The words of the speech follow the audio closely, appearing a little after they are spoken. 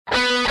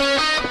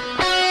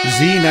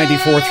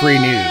Z94.3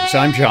 News,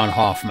 I'm John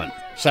Hoffman.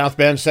 South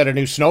Bend set a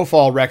new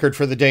snowfall record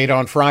for the date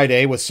on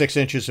Friday with 6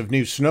 inches of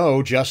new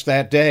snow just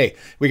that day.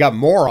 We got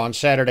more on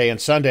Saturday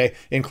and Sunday,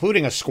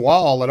 including a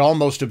squall that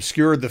almost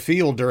obscured the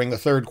field during the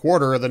third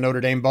quarter of the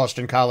Notre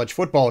Dame-Boston College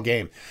football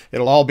game.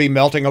 It'll all be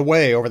melting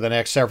away over the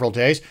next several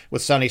days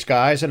with sunny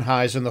skies and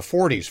highs in the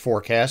 40s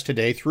forecast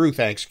today through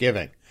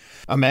Thanksgiving.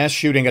 A mass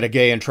shooting at a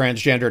gay and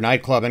transgender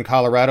nightclub in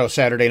Colorado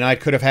Saturday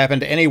night could have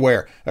happened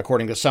anywhere,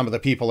 according to some of the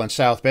people in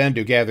South Bend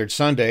who gathered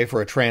Sunday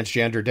for a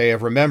Transgender Day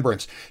of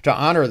Remembrance to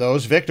honor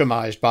those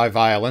victimized by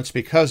violence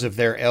because of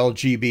their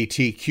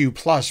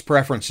LGBTQ+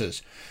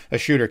 preferences. A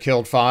shooter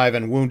killed 5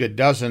 and wounded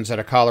dozens at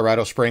a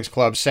Colorado Springs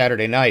club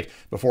Saturday night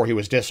before he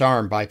was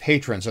disarmed by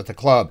patrons at the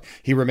club.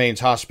 He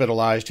remains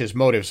hospitalized, his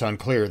motives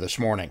unclear this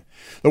morning.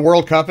 The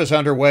World Cup is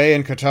underway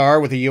in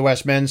Qatar with the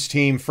U.S. men's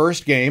team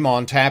first game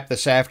on tap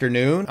this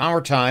afternoon,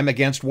 our time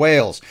against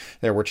Wales.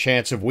 There were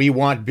chants of "We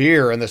want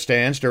beer" in the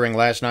stands during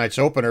last night's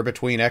opener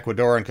between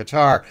Ecuador and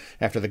Qatar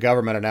after the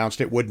government announced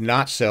it would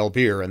not sell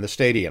beer in the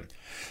stadium.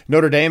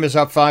 Notre Dame is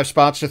up 5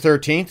 spots to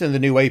 13th in the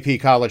new AP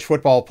College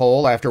football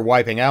poll after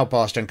wiping out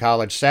Boston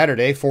College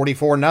Saturday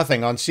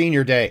 44-0 on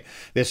Senior Day.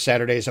 This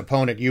Saturday's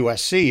opponent,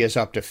 USC, is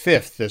up to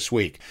 5th this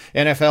week.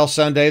 NFL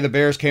Sunday, the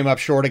Bears came up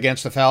short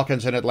against the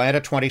Falcons in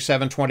Atlanta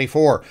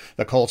 27-24.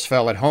 The Colts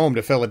fell at home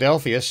to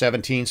Philadelphia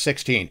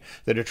 17-16.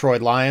 The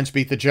Detroit Lions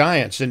beat the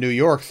Giants in New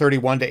York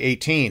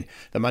 31-18.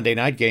 The Monday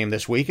night game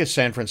this week is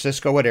San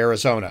Francisco at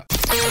Arizona.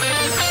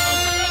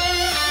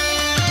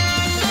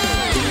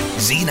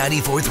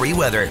 Z94.3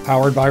 weather.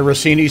 Powered by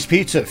Rossini's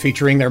Pizza,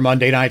 featuring their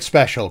Monday night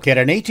special. Get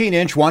an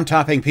 18-inch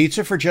one-topping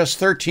pizza for just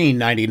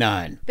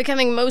 $13.99.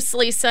 Becoming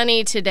mostly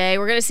sunny today.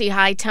 We're going to see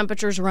high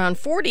temperatures around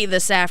 40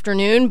 this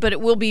afternoon, but it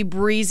will be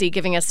breezy,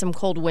 giving us some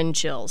cold wind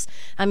chills.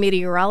 I'm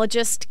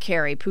meteorologist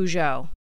Carrie Peugeot.